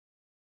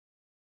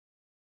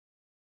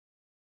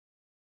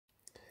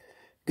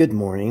Good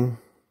morning.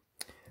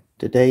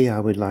 Today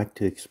I would like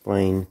to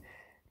explain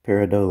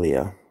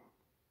pareidolia.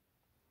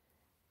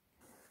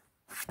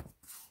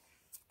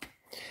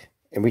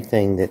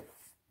 Everything that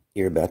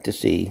you're about to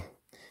see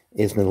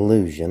is an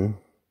illusion.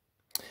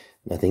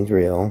 Nothing's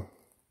real.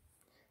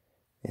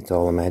 It's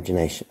all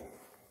imagination.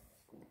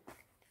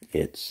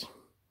 It's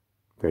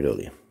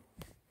pareidolia.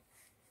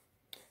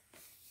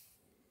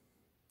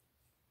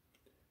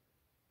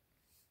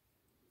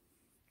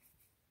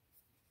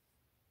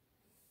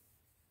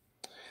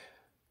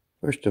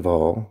 First of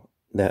all,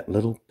 that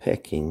little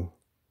pecking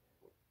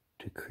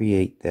to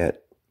create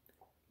that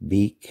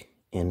beak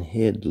and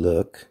head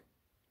look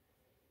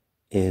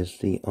is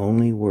the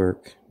only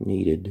work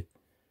needed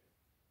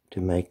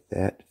to make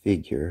that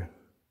figure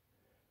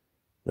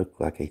look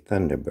like a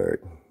thunderbird.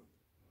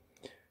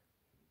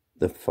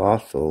 The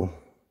fossil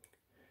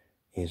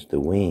is the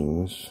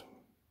wings,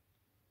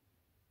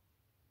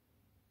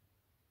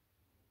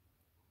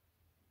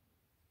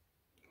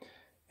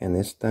 and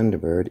this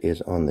thunderbird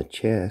is on the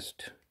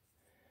chest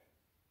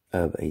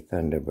of a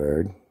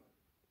thunderbird.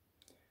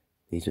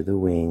 These are the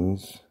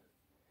wings,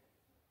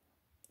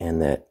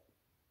 and that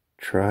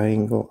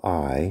triangle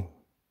eye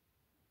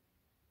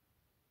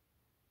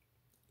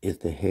is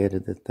the head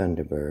of the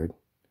thunderbird,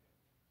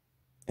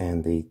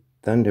 and the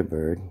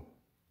thunderbird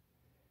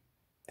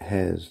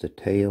has the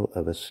tail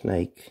of a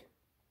snake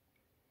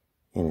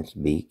in its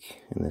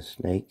beak, and the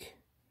snake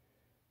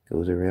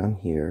goes around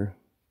here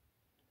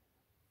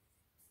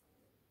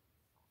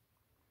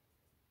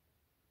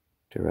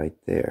to right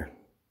there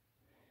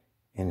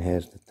and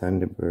has the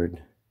thunderbird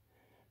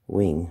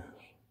wing.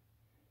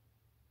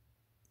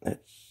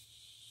 That's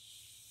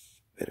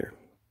better.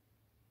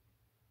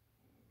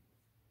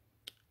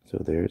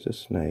 So there's a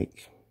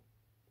snake,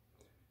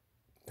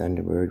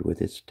 thunderbird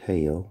with its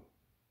tail,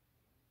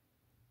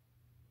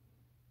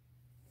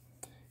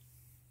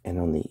 and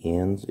on the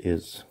ends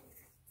is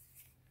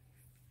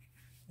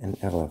an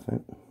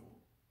elephant.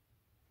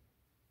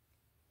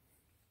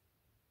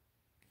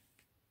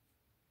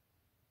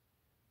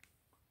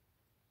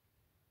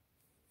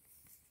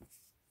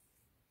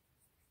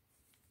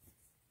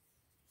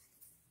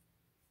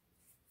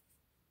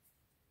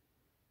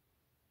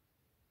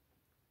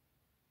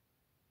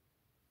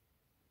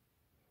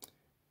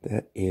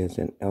 That is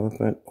an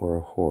elephant or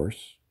a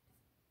horse,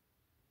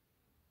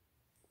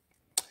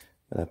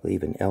 but I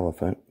believe an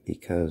elephant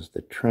because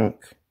the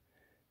trunk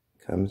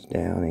comes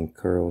down and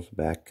curls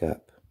back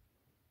up.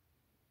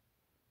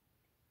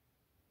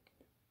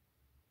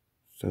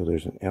 So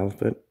there's an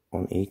elephant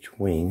on each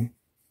wing,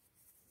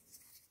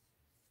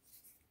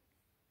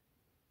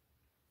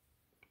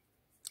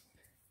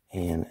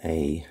 and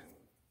a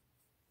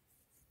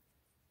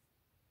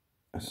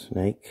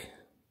snake,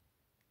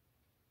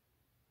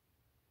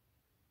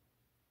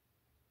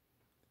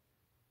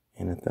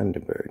 and a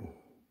thunderbird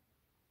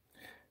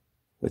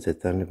with a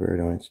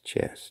thunderbird on its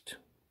chest.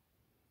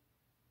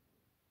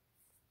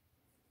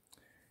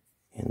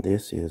 And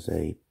this is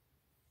a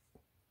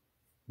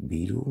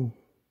beetle,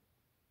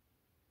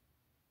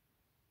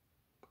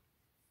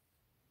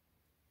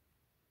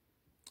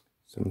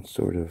 some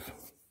sort of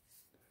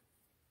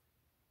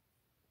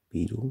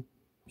beetle,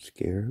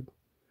 scarab,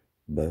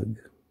 bug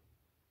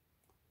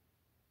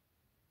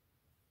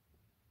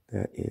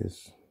that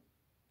is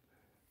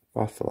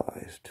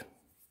fossilized.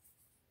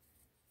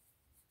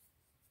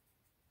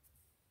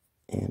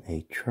 And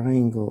a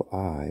triangle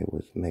eye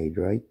was made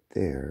right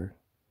there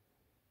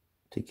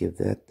to give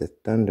that the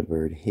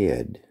thunderbird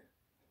head,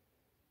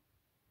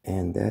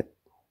 and that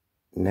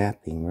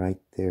napping right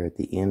there at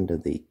the end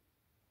of the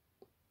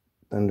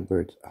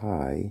thunderbird's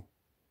eye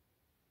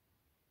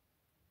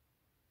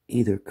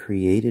either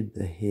created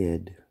the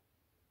head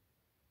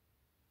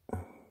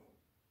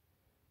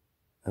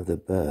of the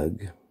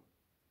bug,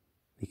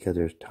 because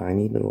there's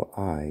tiny little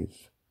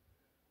eyes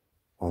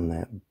on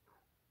that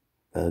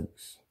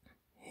bug's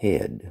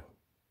head.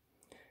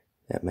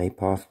 That may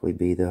possibly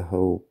be the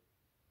whole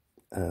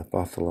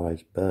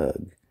fossilized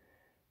bug,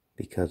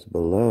 because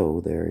below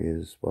there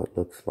is what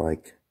looks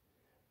like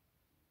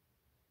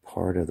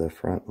part of the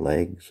front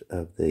legs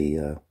of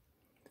the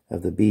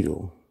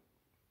beetle.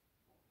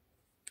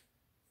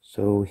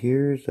 So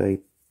here's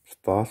a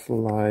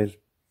fossilized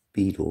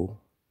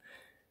beetle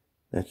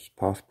that's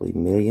possibly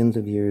millions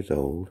of years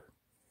old,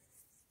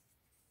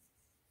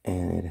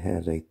 and it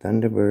has a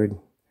thunderbird,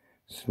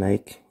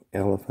 snake,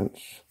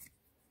 elephants,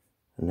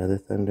 another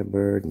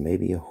thunderbird,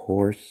 maybe a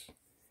horse,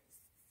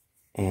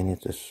 and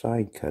it's a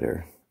side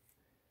cutter,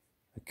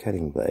 a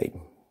cutting blade,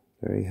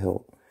 very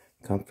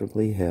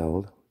comfortably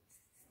held,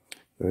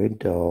 very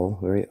dull,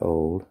 very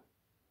old,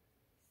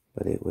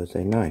 but it was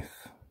a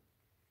knife.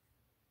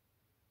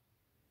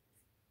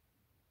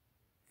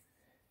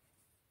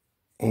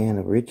 And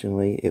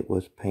originally it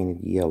was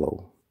painted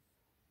yellow.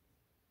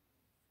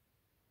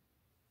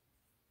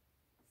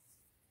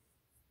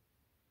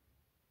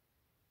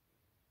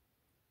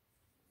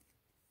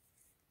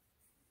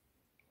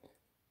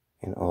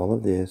 And all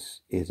of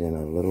this is in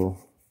a little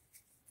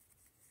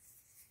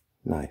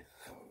knife.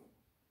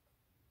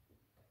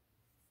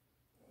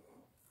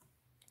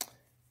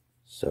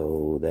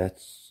 So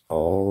that's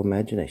all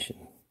imagination.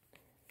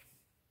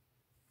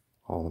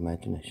 All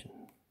imagination.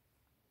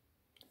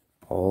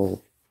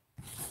 All,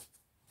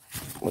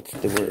 what's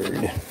the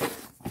word?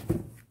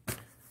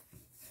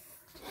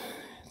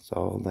 It's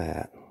all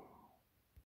that.